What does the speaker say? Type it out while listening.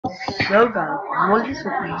So guys, what is up?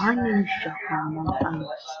 My name is Chmpionship, and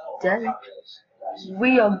today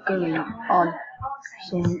we are going on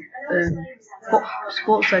some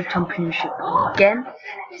sports championship again.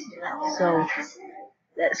 So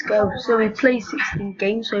let's go. So we played 16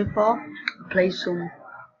 games so far. We played some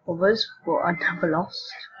others, but I never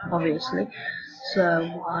lost, obviously.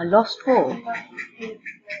 So I lost 4.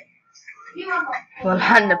 Well,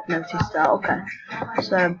 I never noticed that. Okay,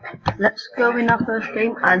 so let's go in our first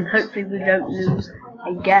game and hopefully we don't lose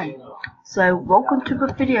again. So welcome to the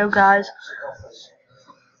video, guys,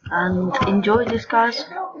 and enjoy this, guys.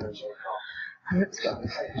 And let's go.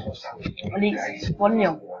 At least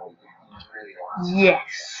 1-0.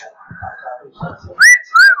 Yes.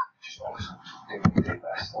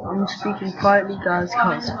 I'm speaking quietly, guys,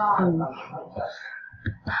 because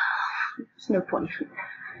there's no point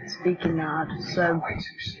speaking loud. So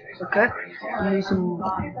okay,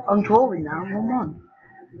 I'm drawing now, 1-1.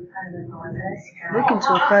 Wigan's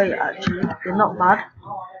okay, actually. They're not bad.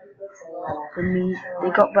 They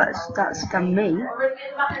got better stats than me.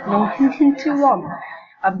 And I'm thinking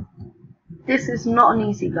 2-1. This is not an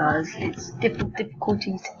easy, guys. It's different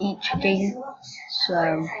difficulties each game.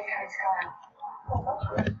 So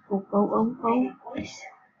oh.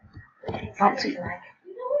 Bounce it.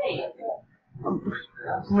 I'm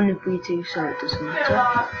winning 3-2, so it doesn't matter.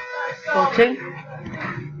 4-2.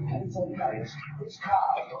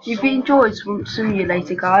 If you enjoyed Swamp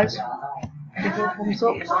Simulator, guys, give it a thumbs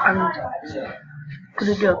up. And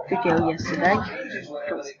couldn't do a video yesterday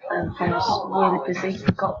because I was really busy.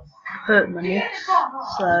 Got Hardman,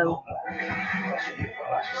 so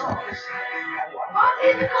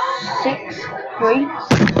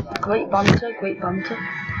 6-3. Great banter.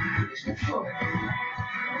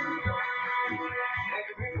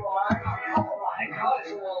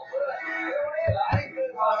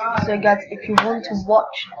 So guys, if you want to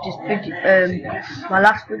watch this video, my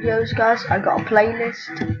last videos, guys, I got a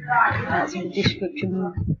playlist. That's in the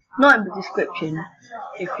description. Not in the description.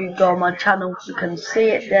 If you go on my channel, you can see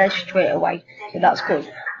it there straight away. So that's good.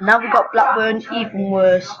 Now we got Blackburn, even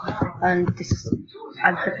worse, and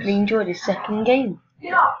hopefully enjoy this second game.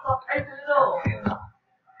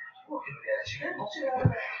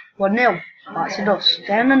 1-0. That's a dust.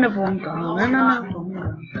 Then another one gone. And another one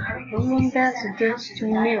gone. One gets a dust.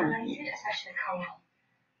 2-0.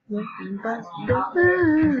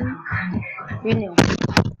 3-0.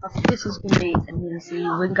 This is going to be an easy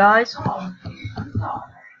win, guys.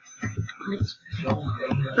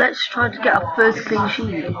 Let's try to get our first clean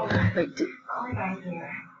sheet.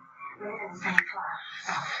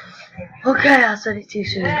 Okay, I said it too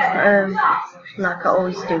soon. Like I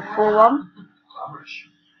always do. 4-1.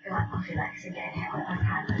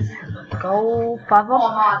 Go 5-1.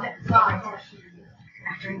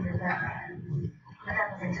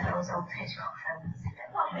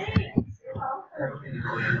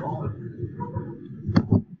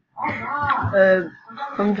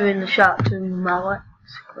 I'm doing the shout to Malak,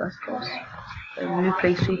 new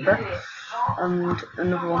play sweeper, and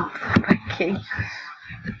another one for Becky.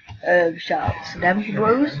 Shout out to them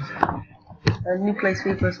bros. New play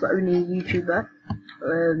sweeper, but only a YouTuber.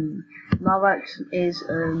 Malak is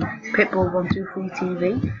Pitbull123 TV.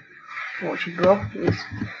 Watch your bro.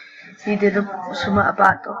 He did something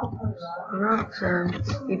about dogs. So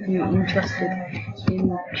if you're interested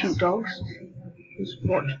in cute dogs, just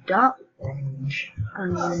watch that.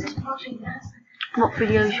 And what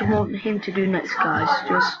videos you want him to do next, guys,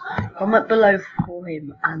 just comment below for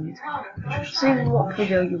him and see what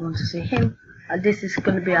video you want to see him. And this is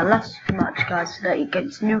going to be our last match, guys, today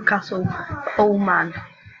against Newcastle. Old man,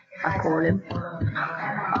 I call him.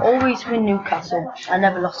 Always win Newcastle. I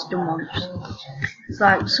never lost them once. It's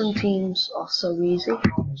like some teams are so easy.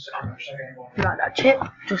 Like that chip,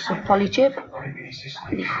 just a poly chip.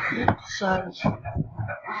 So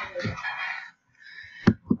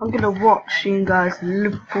I'm gonna watch you guys the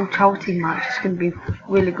Liverpool Chelsea match. It's gonna be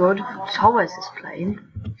really good. Torres is playing.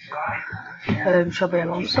 Xabi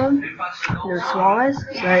Alonso, Luis Suarez.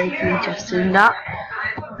 So if you're interested in that,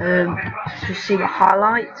 just see the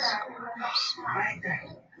highlights.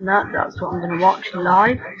 And that's what I'm gonna watch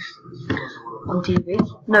live on TV.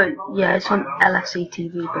 No, yeah, it's on LSE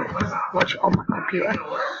TV, but watch it on my computer.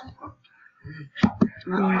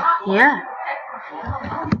 Yeah.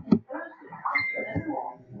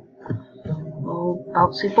 Oh,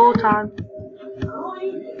 bouncy ball time.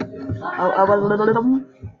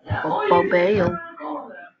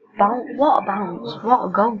 What a bounce, what a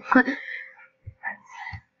goal.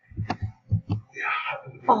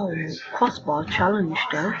 Oh, crossbar challenge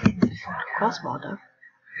though. Crossbar though.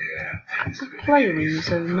 The player in his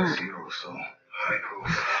own net.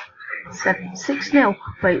 6-0.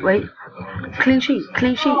 Wait. Clean sheet.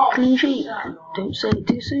 Don't say it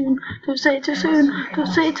too soon. Don't say it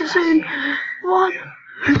too soon. 1.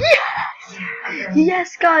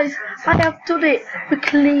 Yes, guys, I have done it. The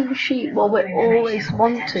clean sheet, what we always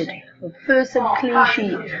wanted. The first ever clean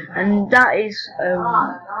sheet, and that is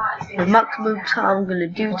the maximum time I'm gonna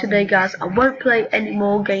do today, guys. I won't play any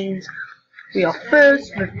more games. We are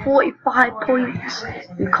first with 45 points.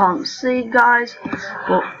 You can't see, guys,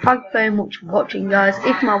 but thank you very much for watching, guys.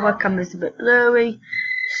 If my webcam is a bit blurry,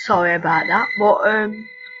 sorry about that, but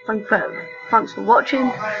thanks for watching,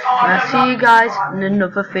 and I'll see you guys in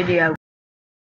another video.